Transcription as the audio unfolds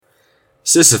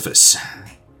Sisyphus.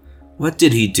 What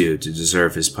did he do to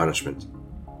deserve his punishment?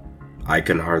 I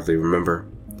can hardly remember.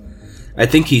 I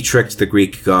think he tricked the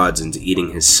Greek gods into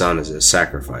eating his son as a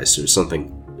sacrifice, or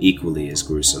something equally as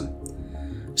gruesome.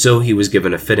 So he was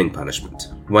given a fitting punishment,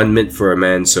 one meant for a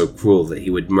man so cruel that he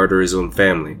would murder his own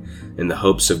family in the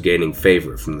hopes of gaining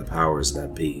favor from the powers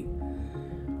that be.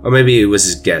 Or maybe it was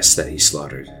his guests that he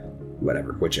slaughtered.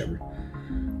 Whichever.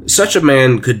 Such a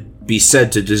man could be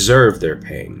said to deserve their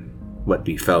pain, what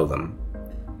befell them.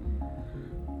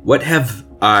 What have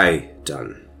I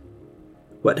done?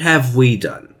 What have we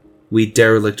done? We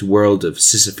derelict world of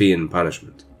Sisyphean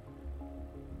punishment.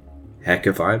 Heck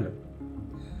if I know.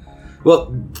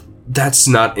 Well, that's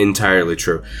not entirely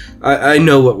true. I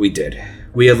know what we did.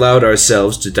 We allowed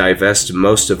ourselves to divest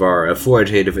most of our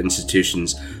authoritative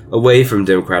institutions away from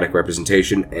democratic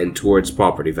representation and towards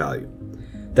property value.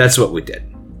 That's what we did.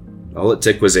 All it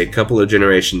took was a couple of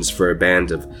generations for a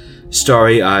band of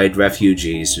starry-eyed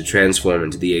refugees to transform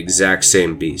into the exact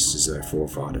same beast as their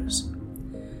forefathers.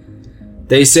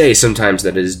 They say sometimes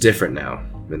that it is different now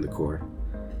in the core.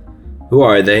 Who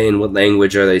are they and what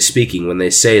language are they speaking when they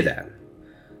say that?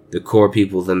 The core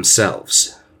people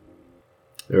themselves.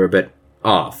 They're a bit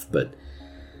off, but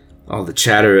all the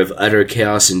chatter of utter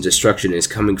chaos and destruction is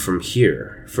coming from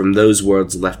here, from those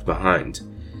worlds left behind.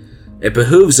 It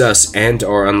behooves us and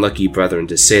our unlucky brethren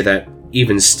to say that,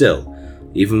 even still,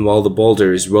 even while the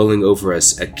boulder is rolling over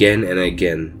us again and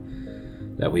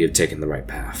again, that we have taken the right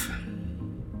path.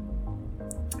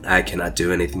 I cannot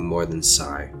do anything more than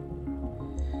sigh.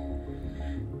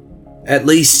 At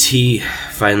least he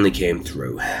finally came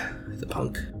through, the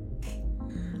punk.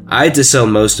 I had to sell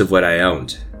most of what I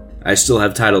owned. I still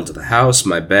have title to the house,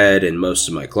 my bed, and most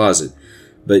of my closet,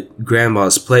 but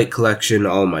Grandma's plate collection,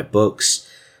 all my books,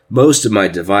 most of my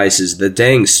devices, the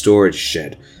dang storage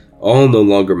shed, all no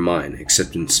longer mine,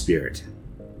 except in spirit.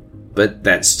 But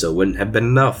that still wouldn't have been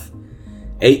enough.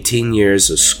 18 years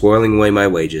of squirreling away my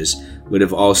wages would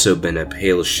have also been a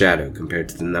pale shadow compared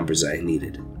to the numbers I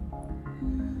needed.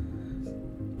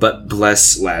 But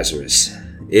bless Lazarus.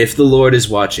 If the Lord is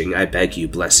watching, I beg you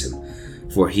bless him,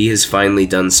 for he has finally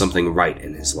done something right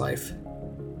in his life.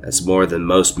 That's more than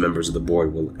most members of the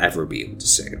board will ever be able to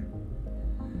say.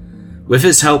 With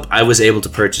his help, I was able to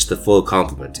purchase the full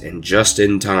complement, and just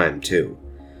in time, too.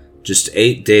 Just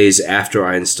 8 days after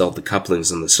I installed the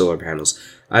couplings on the solar panels,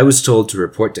 I was told to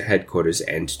report to headquarters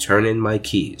and to turn in my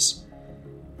keys.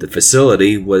 The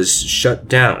facility was shut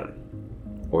down,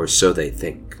 or so they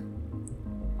think.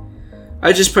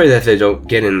 I just pray that they don't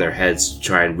get in their heads to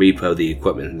try and repo the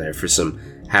equipment in there for some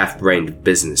half-brained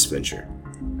business venture.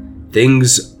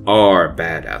 Things are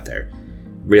bad out there.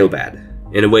 Real bad.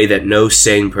 In a way that no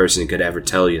sane person could ever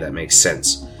tell you that makes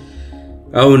sense.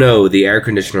 Oh no, the air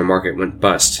conditioner market went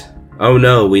bust. Oh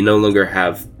no, we no longer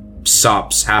have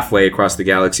sops halfway across the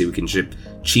galaxy we can ship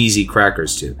cheesy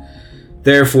crackers to.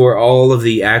 Therefore, all of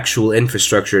the actual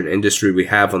infrastructure and industry we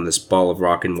have on this ball of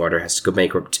rock and water has to go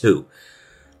bankrupt too.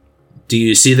 Do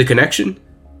you see the connection?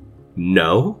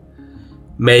 No?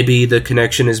 Maybe the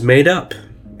connection is made up.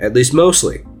 At least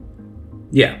mostly.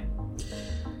 Yeah.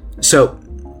 So,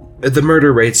 the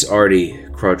murder rate's already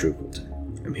quadrupled.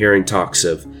 I'm hearing talks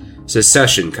of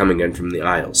secession coming in from the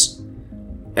Isles.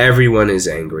 Everyone is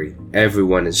angry.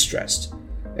 Everyone is stressed.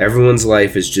 Everyone's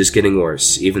life is just getting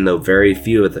worse, even though very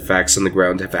few of the facts on the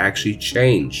ground have actually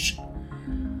changed.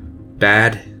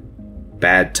 Bad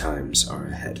times are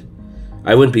ahead.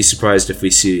 I wouldn't be surprised if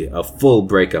we see a full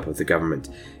breakup of the government,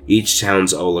 each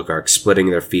town's oligarchs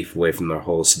splitting their fief away from their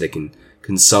holes so they can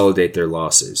consolidate their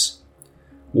losses.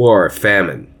 War,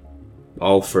 famine,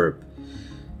 all for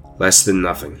less than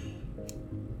nothing.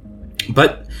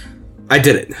 But I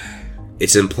did it.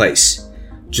 It's in place.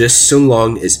 Just so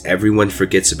long as everyone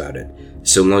forgets about it,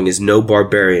 so long as no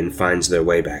barbarian finds their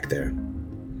way back there.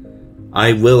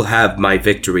 I will have my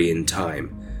victory in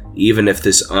time, even if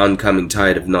this oncoming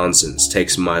tide of nonsense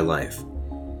takes my life.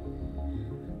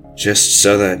 Just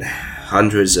so that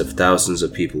hundreds of thousands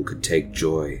of people could take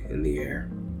joy in the air.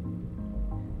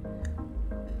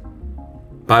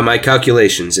 By my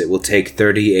calculations, it will take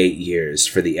 38 years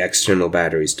for the external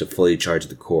batteries to fully charge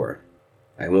the core.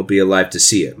 I won't be alive to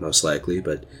see it, most likely,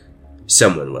 but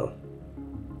someone will.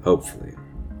 Hopefully.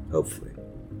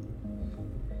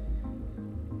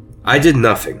 I did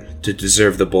nothing to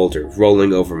deserve the boulder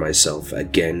rolling over myself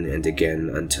again and again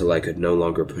until I could no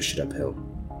longer push it uphill.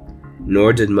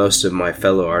 Nor did most of my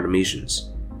fellow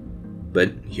Artemisians.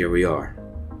 But here we are.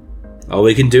 All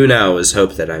we can do now is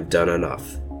hope that I've done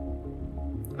enough.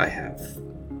 I have.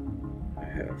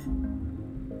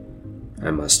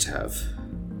 I must have.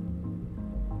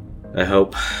 I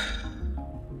hope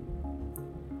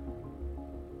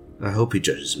I hope he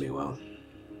judges me well.